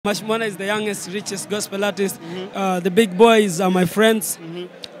Mash Mwana is the youngest, richest gospel artist. The big boys are my friends.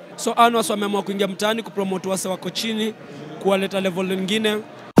 So anwas wameamua kuingia mtaani kupromote wase wako chini, kuwaleta level nyingine.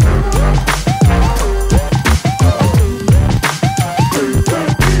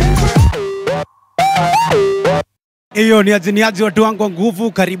 Eyo ni aje watu wangu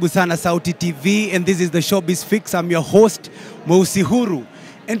nguvu, karibu sana Sauti TV, and this is the Showbiz Fix. I'm your host, Mweusi Huru.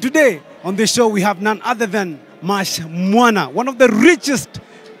 And today on the show we have none other than Mash Mwana, one of the richest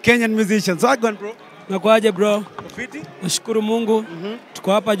Kenyan musicians. So I go on, bro. Nakwaje bro? Fiti? Nashukuru Mungu.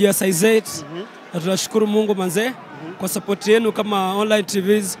 Tuko hapa juu ya size 8. Na tunashukuru Mungu manze kwa support yenu kama online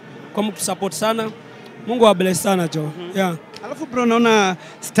TVs, kwa mkusupport sana. Mungu awabless sana jo. Yeah. Alafu bro, naona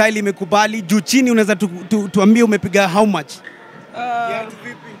style imekubali. Juu chini unaweza tuambie umepiga how much? Kiatu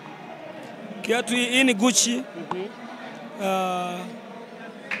vipi? Kiatu hii ni Gucci.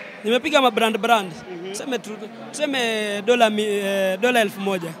 Nimepiga mabrand. Tuseme dola 1,000. Dola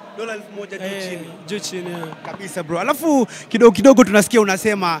 1,000 juu chini. Kabisa bro. Alafu kidogo tunasikia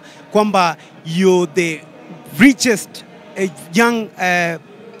unasema kwamba you're the richest young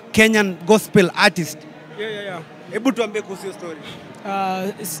Kenyan gospel artist. Yeah. Hebu tuambie kuhusu hiyo story.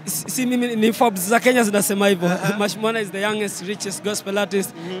 Si mimi ni Forbes za Kenya zinasema hivyo. Mash Mwana is the youngest, richest gospel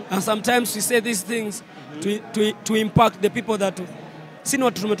artist. And sometimes we say these things to impact the people that sini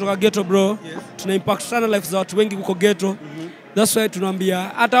watu tumetoka ghetto bro. Yes. Tuna impact sana life za watu wengi huko ghetto. That's why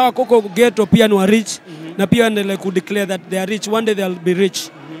tunaambia hata wako huko ghetto pia ni wa rich na pia endelee ku declare that they are rich, one day they'll be rich.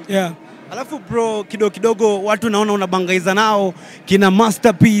 Yeah. Alafu bro, kidogo watu naona unabangaiza nao kina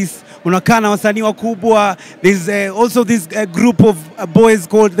Masterpiece, unakaa na wasanii wakubwa. There's also this group of boys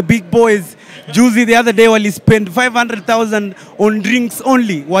called the Big Boys. Juzi the other day wali spend 500,000 on drinks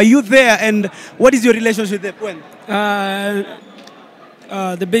only. Were you there, and what is your relationship with them?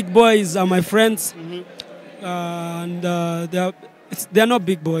 The Big Boys are my friends. And they are not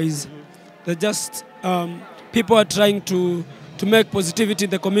big boys. They're just people are trying to make positivity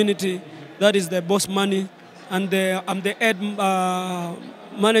in the community. That is the Boss Money, and I'm the head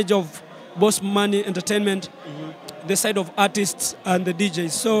manager of Boss Money Entertainment, the side of artists and the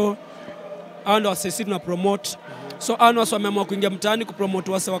DJs. So ando wasisi na promote. So ando wameamua kuingia mtaani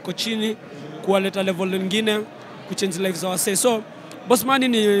kupromote wase wako chini, kuwaleta level nyingine, kuchange lives za wase. So Boss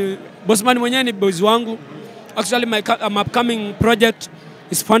Money mwenyewe ni boys wangu. Actually my upcoming project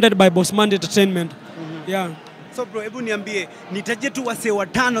is funded by Boss Money Entertainment. Yeah. So bro, hebu niambie, nitaje tu wase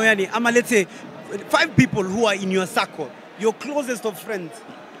watano yani, ama let's say 5 people who are in your circle, your closest of friends.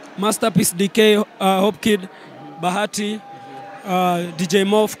 Masterpiece, DK, Hope Kid, Bahati, DJ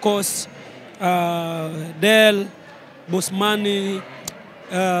Mo of course, Del, Boss Money,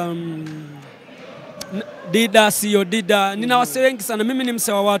 Dida, CEO Dida. Nina wase wengi sana, mimi ni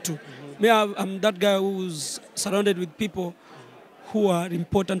mse wa watu. I'm that guy who's surrounded with people who are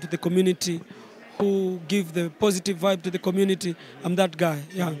important to the community, who give the positive vibe to the community. I'm that guy,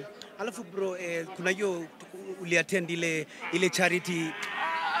 yeah. Alafu bro, kuna hiyo uliattend ile charity.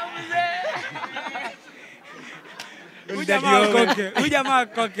 Ujamaa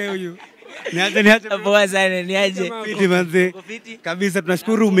koke huyu. Niaje. Poa sana, niaje. Fiti manze. Kabisa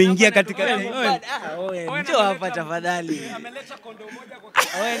tunashukuru umeingia katika. Njoo hapa tafadhali. Ameleta kondo moja kwa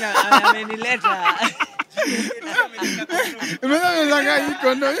Wewe amenileta. Umeona hii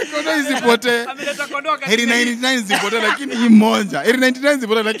kondo isipotee. ameleta kondo Heri 99 isipotee lakini hii moja. Heri 99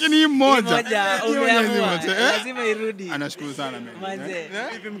 isipotee lakini hii moja. Lazima irudi. Anashukuru sana mimi. Manze.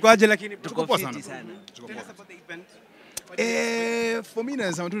 Hivi mkwaje lakini Tuko poa sana. For me,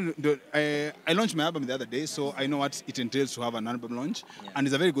 I launched my album the other day, so I know what it entails to have an album launch, and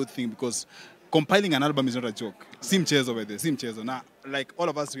it's a very good thing because compiling an album is not a joke. Sim chezo over there, sim chezo. Now, like all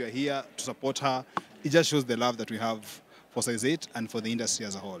of us, we are here to support her. It just shows the love that we have for Size 8 and for the industry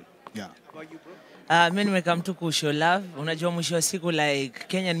as a whole. Yeah. Mimi nimekam tu ku show love. Unajua mwisho wa siku like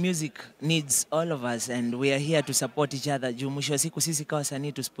Kenyan music needs all of us and we are here to support each other. Juu mwisho wa siku sisi kama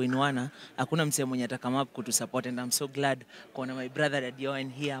wasanii tusipoinuana, hakuna msee mwenye atakama up kutu support, and I'm so glad kuona my brother that you are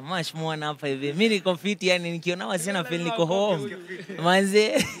here. Mash Mwana hapa hivi. Mimi niko fit yani, nikiona wasi na feel niko home.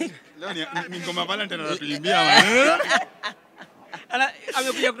 Manze. Leo ni ngoma Valentine anatuimbia man.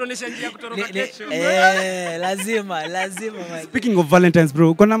 amekuja kutonesha njia kutoroka kesho. Lazima man. Speaking of Valentine's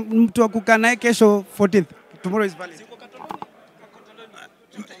bro, kuna mtu akukaa naye kesho 14th. Tomorrow is Valentine.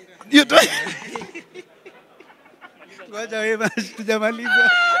 Ngoja wewe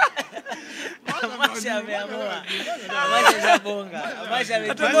tujamaliza. Masha ameamua. Masha zabonga. Masha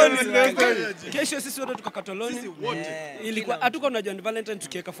ametuona. Kesho sisi wote tuko Katoloni. Ilikuwa hatuko na John Valentine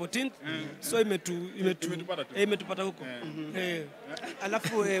tukiweka 14th. So imetupata huko.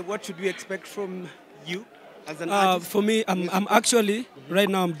 Alafu what should we expect from you? As an artist? For me, I'm actually, right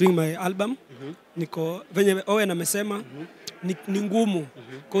now I'm doing my album. Niko, venye Owen amesema, ni ngumu.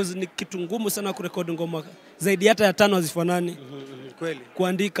 Cause ni kitu ngumu sana kurekodi ngoma. Zaidi hata ya 5 hazifanani. Kweli.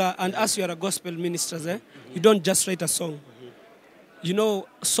 Kuandika, and as you are a gospel minister, you don't just write a song. You know,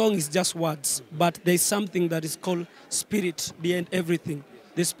 song is just words, but there is something that is called spirit behind everything.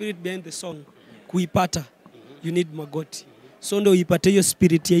 The spirit behind the song. Kuipata, you need magoti. So ndo uipate hiyo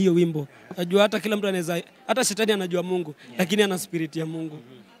spirit ya hiyo wimbo. Najua hata kila mtu anaweza, hata shetani anajua Mungu, lakini ana spirit ya Mungu.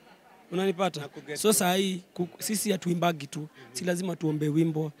 Unanipata? So saa hii sisi hatuimbagi tu. Si lazima tuombe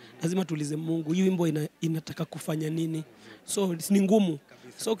wimbo, lazima tuulize Mungu, hii wimbo inataka kufanya nini? So ni ngumu.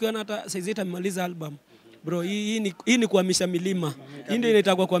 So ukiona hata saizi amemaliza album, bro, hii ni kuhamisha milima. Hii ndio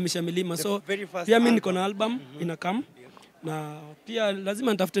inaitwa kuhamisha milima. So pia mimi niko na album inakam, na pia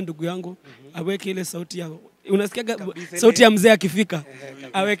lazima nitafute ndugu yangu aweke ile sauti ya, unasikia sauti ya mzee akifika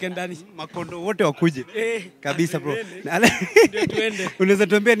aweke ndani, makondo wote wakuje kabisa bro. Ndio tuende. Unaweza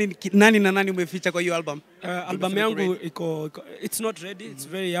tuambia ni nani na nani umeficha kwa hiyo album? Album yangu iko it's not ready, it's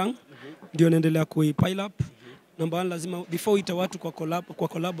very young. Ndio naendelea pile up. Number 1, lazima before uita watu kwa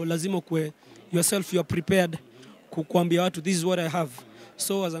collab lazima kuwe yourself, you are prepared kuambia watu this is what I have.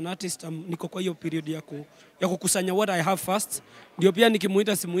 So as an artist niko kwa hiyo period ya kukusanya what I have first. Ndio pia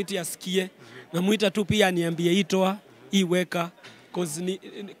nikimuita simuiti asikie, na muita tu pia niambie itoa, iweka, cause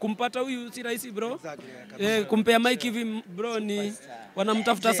kumpata huyu si rahisi bro. Kumpea mic hivi bro ni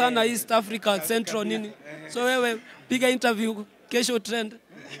wanamtafuta sana East Africa, Central nini. So wewe piga interview kesho trend.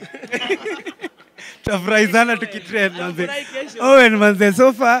 Tafurahi sana tukitrend manze. Owen manze,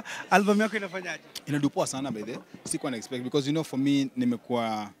 so far album yako inafanyaje? Inadupoa sana by the way. Sikuwa na expect because you know for me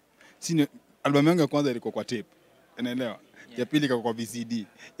nimekuwa album yangu ya kwanza ilikuwa kwa tape. Unaelewa? Ya pili iko kwa VCD,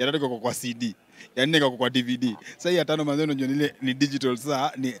 ya tatu iko kwa CD, ya nne iko kwa DVD. Sasa hii ya tano manze unajua ni digital,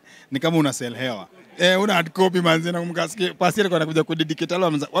 sasa ni kama una sell hewa. Una hard copy manze, na kumkasikia pasi alikuwa anakuja kudedicate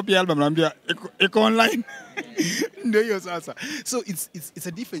album. Wapi album naambia iko online. Ndio hiyo sasa. So it's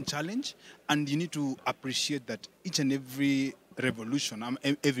a different challenge, and you need to appreciate that each and every revolution,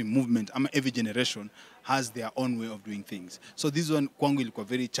 every movement, every generation has their own way of doing things. So this one kwangu ilikuwa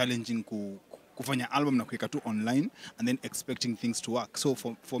very challenging kufanya album na kuweka tu online and then expecting things to work. So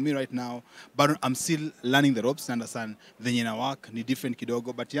for me right now, but I'm still learning the ropes, understand venye na work ni different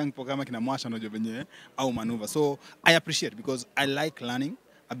kidogo, but young po kama kina Masha unajua venye au maneuver. So I appreciate because I like learning.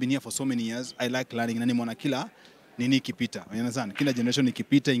 I've been here for so many years. I like learning, na nimeona kila nini ikipita. Unajua kila generation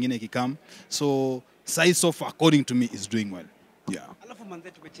ikipita ingine ikikam. So size so far according to me is doing well. Yeah. Alafu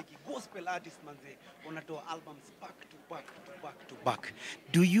manze tumecheki gospel artist manze wanatoa albums back to back to back to back.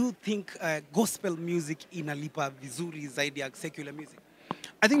 Do you think gospel music inalipa vizuri zaidi ya secular music?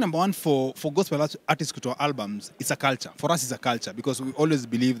 I think number 1 for gospel artists kutoa albums, it's a culture. For us it's a culture because we always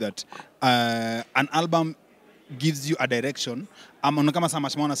believe that an album gives you a direction. Kama Artist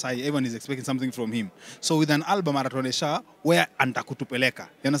Mash Mwana sai, everyone is expecting something from him. So with an album atatuonesha where antakutupeleka.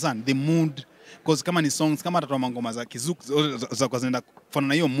 You understand? The mood, because kama ni songs, kama atatoa ngoma za kizuku za kuzinda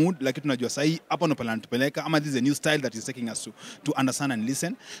kufanana hiyo mood, lakini tunajua sai hapa ndo pale anatupeleka, ama this is a new style that is taking us to understand and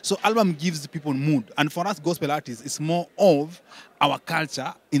listen. So album gives people mood, and for us gospel artists it's more of our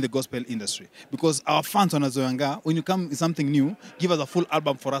culture in the gospel industry, because our fans wanazoanga when you come with something new, give us a full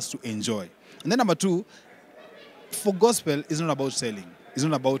album for us to enjoy. And then number 2, for gospel, it's not about selling. It's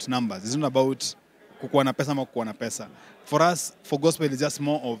not about numbers. It's not about kukuwa na pesa ama kukuwa na pesa. For us, for gospel, it's just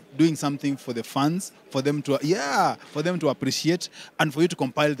more of doing something for the fans, for them to appreciate, and for you to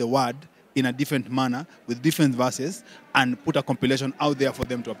compile the word in a different manner with different verses and put a compilation out there for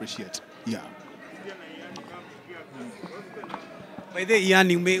them to appreciate. Yeah. By the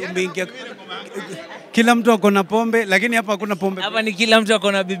yani umeingia kila mtu akona pombe, lakini hapa hakuna pombe. Hapa ni kila mtu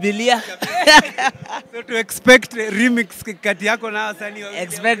akona Biblia. So to expect remix kati yako na wasanii.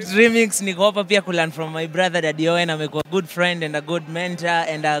 Expect remix. Niko hapa pia kulearn from my brother Dida, and amekuwa good friend and a good mentor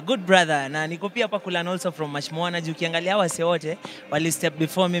and a good brother. Na niko pia hapa kulearn also from Mash Mwana. Ukiangalia wase wote wali step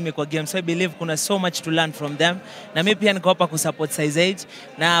before mimi kwa game, so I believe kuna so much to learn from them. Na mimi pia niko hapa kusupport size 8.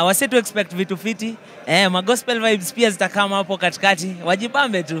 Na wase to expect vitu fiti. Ma gospel vibes pia zitakama hapo katikati.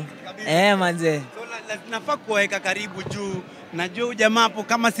 Wajibambe tu. Manze. Nafaa kuweka karibu juu. Najua jamaa hapo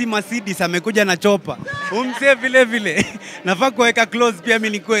kama si Mercedes amekuja na chopa. Umse vile. Nafaa kuweka close pia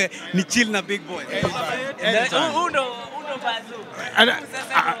mimi ni chill na big boy. Undo bazu.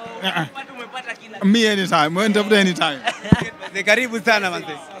 Umepata kila. Me anytime. When anytime. Karibu sana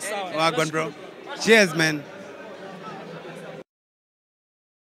manze. Wagwan bro. Cheers man.